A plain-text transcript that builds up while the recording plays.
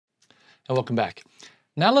and welcome back.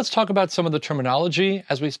 Now let's talk about some of the terminology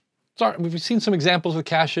as we start. We've seen some examples with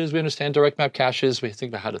caches. We understand direct map caches. We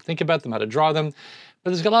think about how to think about them, how to draw them.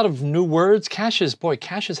 But there's a lot of new words. Caches, boy,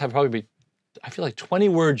 caches have probably, I feel like 20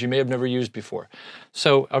 words you may have never used before.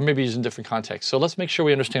 So, or maybe used in different contexts. So let's make sure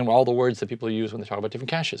we understand all the words that people use when they talk about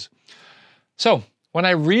different caches. So when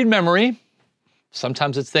I read memory,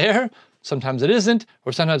 sometimes it's there, sometimes it isn't,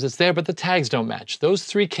 or sometimes it's there, but the tags don't match. Those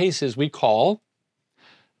three cases we call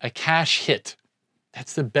a cache hit.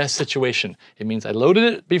 That's the best situation. It means I loaded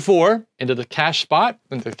it before into the cache spot,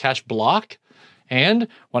 into the cache block, and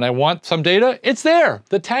when I want some data, it's there.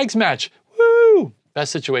 The tags match. Woo!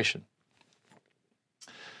 Best situation.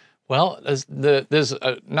 Well, there's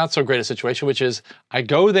a not so great a situation, which is I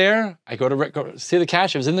go there, I go to see the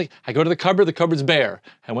cache. I go to the cupboard's bare.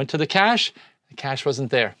 I went to the cache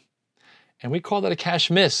wasn't there. And we call that a cache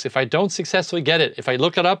miss. If I don't successfully get it, if I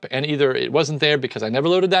look it up and either it wasn't there because I never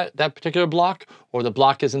loaded that particular block, or the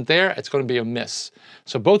block isn't there, it's going to be a miss.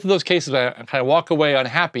 So both of those cases, I kind of walk away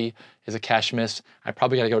unhappy, is a cache miss. I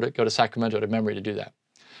probably got to go to Sacramento to memory to do that.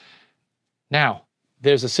 Now,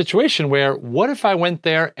 there's a situation where, what if I went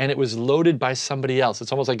there and it was loaded by somebody else?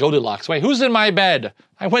 It's almost like Goldilocks. Wait, who's in my bed?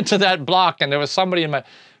 I went to that block and there was somebody in my,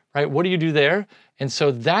 right? What do you do there? And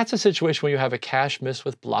so that's a situation where you have a cache miss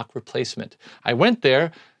with block replacement. I went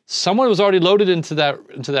there, someone was already loaded into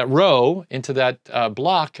that row, into that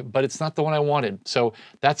block, but it's not the one I wanted. So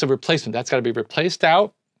that's a replacement. That's got to be replaced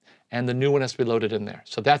out, and the new one has to be loaded in there.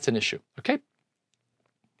 So that's an issue, okay?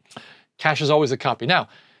 Cache is always a copy. Now,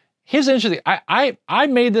 here's an interesting, I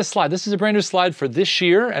made this slide. This is a brand new slide for this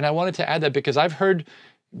year, and I wanted to add that because I've heard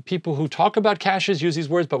people who talk about caches use these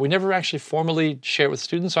words, but we never actually formally share it with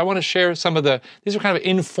students. So I want to share some of these are kind of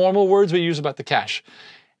informal words we use about the cache.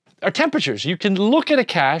 Are temperatures. You can look at a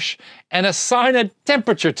cache and assign a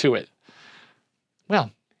temperature to it. Well,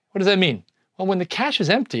 what does that mean? Well, when the cache is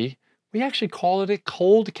empty, we actually call it a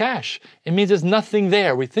cold cache. It means there's nothing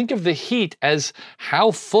there. We think of the heat as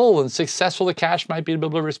how full and successful the cache might be to be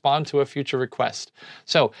able to respond to a future request.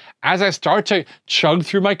 So as I start to chug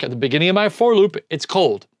through the beginning of my for loop, it's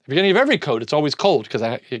cold. At the beginning of every code, it's always cold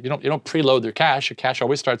because you don't preload your cache. Your cache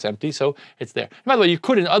always starts empty, so it's there. And by the way, you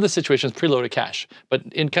could in other situations preload a cache, but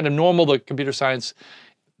in kind of normal, the computer science,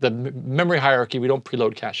 the memory hierarchy, we don't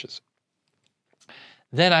preload caches.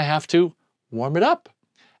 Then I have to warm it up.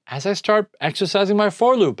 As I start exercising my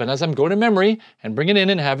for loop and as I'm going to memory and bringing in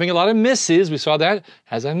and having a lot of misses, we saw that,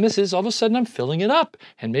 as I misses, all of a sudden I'm filling it up.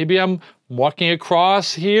 And maybe I'm walking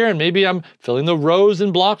across here and maybe I'm filling the rows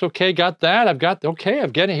and blocks. Okay, got that. Okay,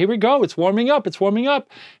 I've got it. Here we go. It's warming up. It's warming up.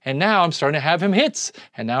 And now I'm starting to have him hits.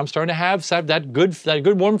 And now I'm starting to have that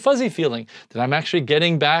good warm fuzzy feeling that I'm actually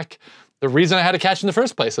getting back the reason I had a cache in the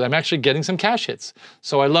first place, that I'm actually getting some cache hits.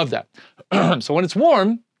 So I love that. So when it's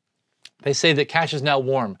warm, they say that cache is now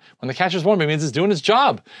warm. When the cache is warm, it means it's doing its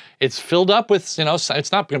job. It's filled up with,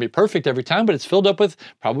 it's not going to be perfect every time, but it's filled up with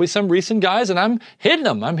probably some recent guys, and I'm hitting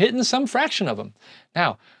them. I'm hitting some fraction of them.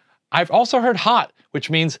 Now, I've also heard hot,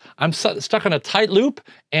 which means I'm stuck on a tight loop,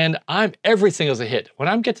 and everything is a hit. When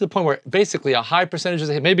I get to the point where basically a high percentage is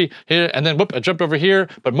a hit, maybe here, and then whoop, I jumped over here,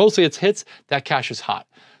 but mostly it's hits, that cache is hot.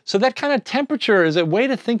 So that kind of temperature is a way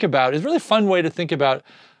to think about, is a really fun way to think about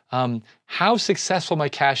how successful my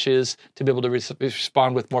cache is to be able to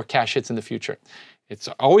respond with more cache hits in the future. It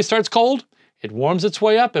always starts cold, it warms its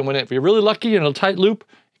way up, and if you're really lucky in a tight loop,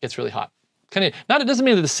 it gets really hot. It doesn't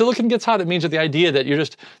mean that the silicon gets hot, it means that the idea that you're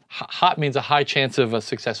just hot means a high chance of a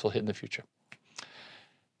successful hit in the future.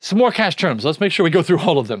 Some more cache terms. Let's make sure we go through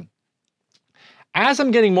all of them. As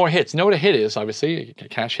I'm getting more hits, you know what a hit is, obviously. A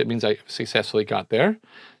cache hit means I successfully got there.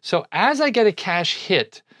 So as I get a cache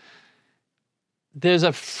hit, there's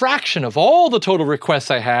a fraction of all the total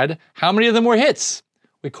requests I had. How many of them were hits?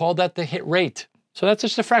 We call that the hit rate. So that's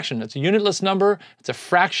just a fraction. It's a unitless number. It's a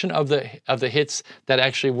fraction of the hits that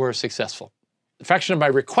actually were successful. A fraction of my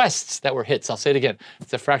requests that were hits. I'll say it again.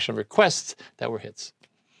 It's a fraction of requests that were hits.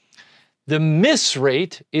 The miss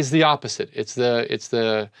rate is the opposite. It's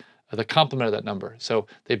the complement of that number. So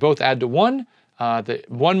they both add to 1. The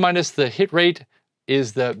 1 minus the hit rate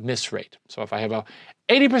is the miss rate. So if I have a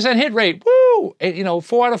 80% hit rate, woo!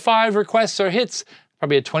 4 out of 5 requests are hits,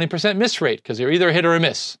 probably a 20% miss rate because you're either a hit or a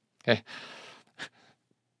miss. Okay.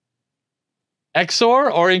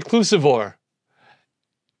 XOR or inclusive OR.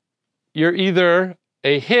 You're either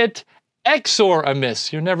a hit, XOR a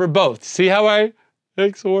miss. You're never both. See how I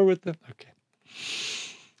XOR with them? Okay.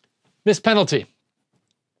 Miss penalty.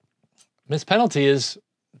 Miss penalty is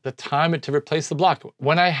the time to replace the block.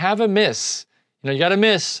 When I have a miss, you got a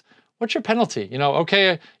miss, what's your penalty?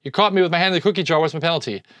 Okay, you caught me with my hand in the cookie jar, what's my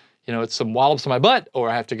penalty? you know, it's some wallops on my butt, or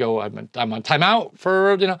I have to go, I'm on timeout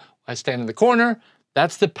for, you know, I stand in the corner.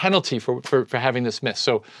 That's the penalty for having this miss.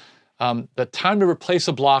 So the time to replace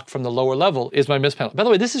a block from the lower level is my miss penalty. By the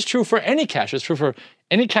way, this is true for any cache. It's true for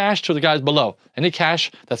any cache to the guys below. Any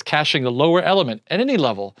cache that's caching the lower element at any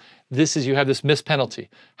level, you have this miss penalty.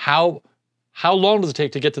 How long does it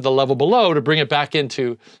take to get to the level below to bring it back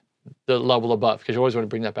into the level above? Because you always want to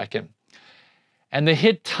bring that back in. And the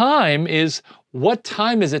hit time is, what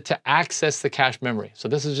time is it to access the cache memory? So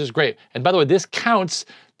this is just great. And by the way, this counts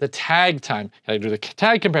the tag time. I do the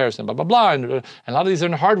tag comparison, blah, blah, blah. And a lot of these are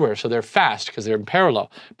in hardware, so they're fast because they're in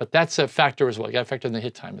parallel. But that's a factor as well. You got to factor in the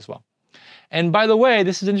hit time as well. And by the way,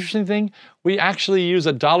 this is an interesting thing. We actually use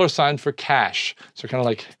a $ for cache. So kind of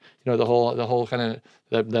like, you know, the whole kind of,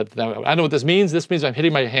 I know what this means. This means I'm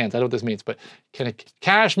hitting my hands. I know what this means, but kind of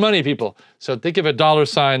cash money, people. So think of a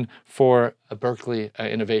 $ for a Berkeley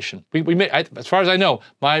innovation. We made, as far as I know,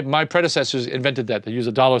 my predecessors invented that. They use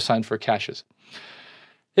a $ for caches.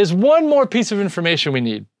 There's one more piece of information we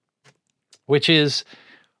need, which is,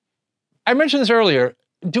 I mentioned this earlier,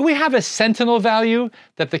 do we have a sentinel value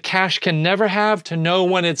that the cache can never have to know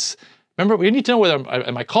when it's, remember, we need to know whether,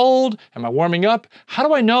 am I cold? Am I warming up? How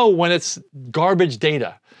do I know when it's garbage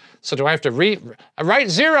data? So do I have to write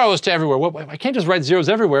zeros to everywhere? Well, I can't just write zeros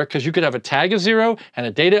everywhere because you could have a tag of 0 and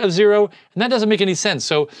a data of 0, and that doesn't make any sense.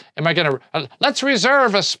 So am I gonna, let's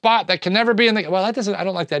reserve a spot that can never be in the, well, that doesn't, I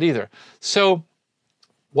don't like that either. So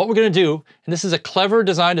what we're gonna do, and this is a clever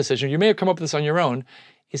design decision, you may have come up with this on your own,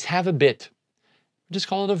 is have a bit. Just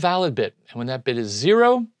call it a valid bit. And when that bit is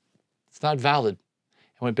 0, it's not valid.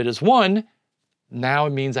 And when bit is 1, now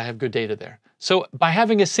it means I have good data there. So by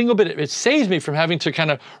having a single bit, it saves me from having to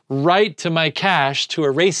kind of write to my cache to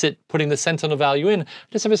erase it, putting the sentinel value in. I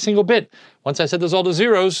just have a single bit. Once I set those all to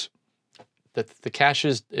zeros, the cache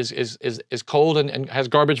is cold and has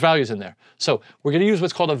garbage values in there. So we're gonna use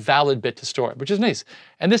what's called a valid bit to store it, which is nice.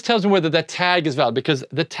 And this tells me whether that tag is valid, because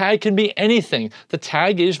the tag can be anything. The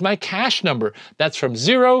tag is my cache number. That's from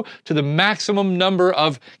 0 to the maximum number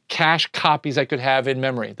of cache copies I could have in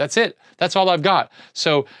memory. That's it. That's all I've got.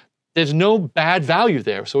 So there's no bad value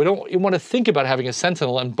there. So we don't want to think about having a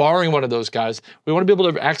sentinel and borrowing one of those guys. We want to be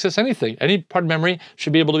able to access anything. Any part of memory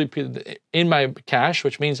should be able to be in my cache,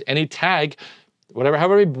 which means any tag,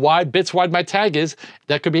 however bits wide my tag is,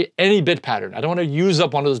 that could be any bit pattern. I don't want to use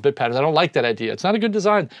up one of those bit patterns. I don't like that idea. It's not a good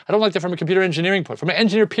design. I don't like that from a computer engineering point, from an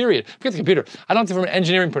engineer period. Forget the computer. I don't like that from an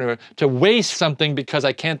engineering point of view, to waste something because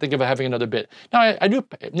I can't think of having another bit. Now I do,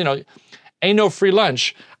 you know, ain't no free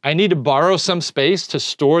lunch. I need to borrow some space to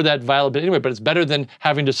store that valid bit anyway, but it's better than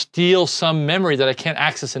having to steal some memory that I can't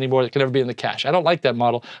access anymore that can never be in the cache. I don't like that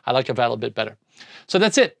model. I like a valid bit better. So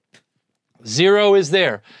that's it. 0 is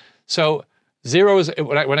there. So 0 is,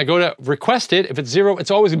 when I go to request it, if it's 0, it's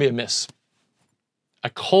always gonna be a miss. A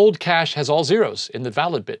cold cache has all zeros in the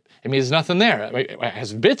valid bit. It means nothing there. It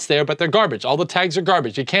has bits there, but they're garbage. All the tags are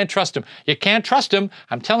garbage. You can't trust them. You can't trust them.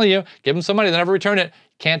 I'm telling you, give them some money, they'll never return it.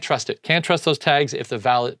 Can't trust it. Can't trust those tags if the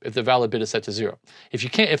valid bit is set to 0.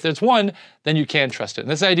 If there's 1, then you can trust it. And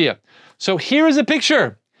that's the idea. So here is a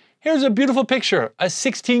picture. Here's a beautiful picture, a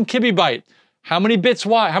 16 kibibyte. How many bits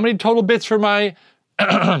wide? How many total bits for my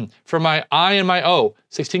for my I and my O?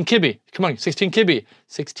 16 kibi. Come on, 16 kibi.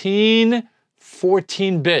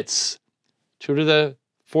 14 bits. 2 to the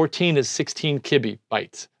 14 is 16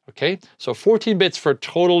 kibibytes. Okay, so 14 bits for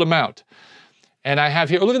total amount. And I have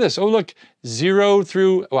here, oh, look at this. Oh, look, 0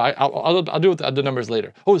 through, well, I'll do the numbers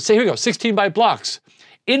later. Oh, here we go, 16 byte blocks.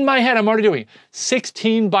 In my head, I'm already doing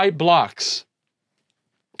 16 byte blocks.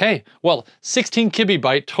 Okay, well, 16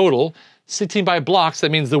 kibibyte total, 16 byte blocks, that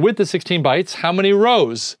means the width is 16 bytes. How many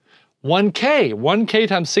rows? 1K. 1K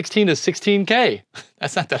times 16 is 16K.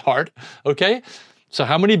 That's not that hard, okay? So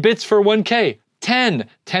how many bits for 1K? 10.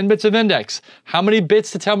 10 bits of index. How many bits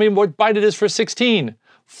to tell me what byte it is for 16?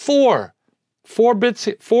 4. 4 bits,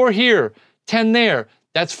 4 here, 10 there.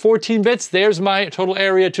 That's 14 bits. There's my total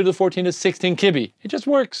area. 2 to the 14 is 16 kibi. It just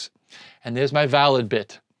works. And there's my valid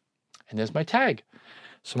bit. And there's my tag.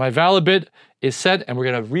 So my valid bit is set, and we're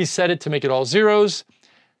going to reset it to make it all zeros.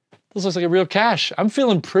 This looks like a real cache. I'm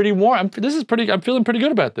feeling pretty warm. I'm feeling pretty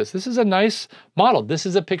good about this. This is a nice model. This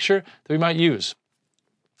is a picture that we might use.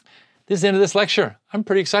 This is the end of this lecture. I'm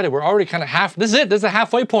pretty excited. We're already kind of this is it. This is the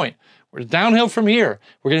halfway point. We're downhill from here.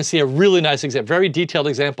 We're going to see a really nice example, very detailed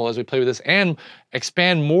example as we play with this and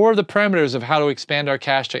expand more of the parameters of how to expand our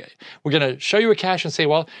cache. We're going to show you a cache and say,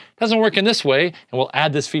 well, it doesn't work in this way, and we'll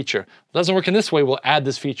add this feature. It doesn't work in this way, we'll add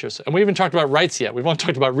this feature. And we haven't talked about writes yet. We've only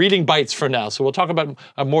talked about reading bytes for now. So we'll talk about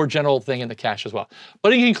a more general thing in the cache as well.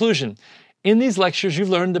 But in conclusion, In these lectures, you've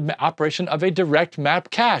learned the operation of a direct map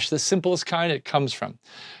cache, the simplest kind it comes from.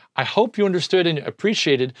 I hope you understood and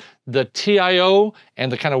appreciated the TIO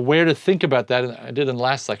and the kind of where to think about that I did in the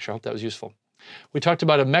last lecture. I hope that was useful. We talked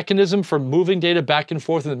about a mechanism for moving data back and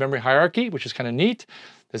forth in the memory hierarchy, which is kind of neat.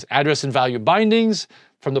 There's address and value bindings.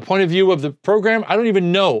 From the point of view of the program, I don't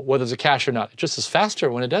even know whether there's a cache or not. It just is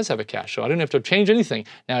faster when it does have a cache, so I don't have to change anything.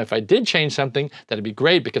 Now, if I did change something, that'd be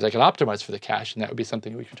great because I could optimize for the cache, and that would be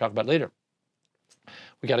something we can talk about later.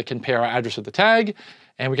 We got to compare our address with the tag,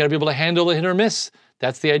 and we got to be able to handle a hit or miss.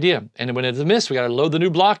 That's the idea. And when it's a miss, we got to load the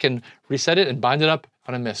new block and reset it and bind it up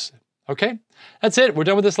on a miss. Okay? That's it. We're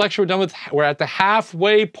done with this lecture. We're at the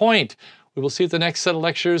halfway point. We will see you at the next set of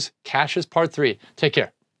lectures, Caches Part 3. Take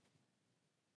care.